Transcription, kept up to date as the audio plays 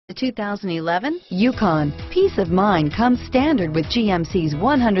The 2011 Yukon. Peace of mind comes standard with GMC's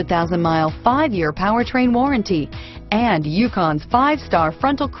 100,000-mile, 5-year powertrain warranty and Yukon's 5-star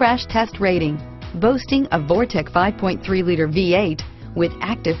frontal crash test rating. Boasting a Vortec 5.3-liter V8 with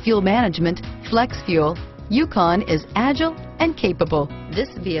active fuel management, flex fuel, Yukon is agile and capable. This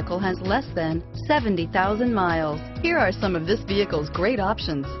vehicle has less than 70,000 miles. Here are some of this vehicle's great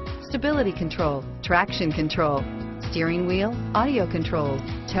options: stability control, traction control, steering wheel audio controls,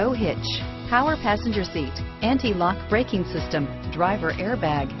 tow hitch, power passenger seat, anti-lock braking system, driver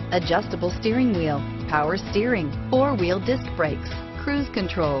airbag, adjustable steering wheel, power steering, 4-wheel disc brakes, cruise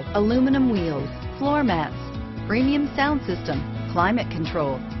control, aluminum wheels, floor mats, premium sound system, climate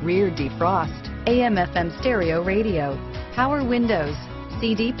control, rear defrost, AM/FM stereo radio, power windows,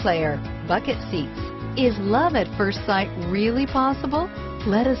 CD player, bucket seats. Is love at first sight really possible?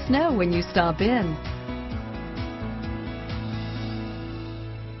 Let us know when you stop in.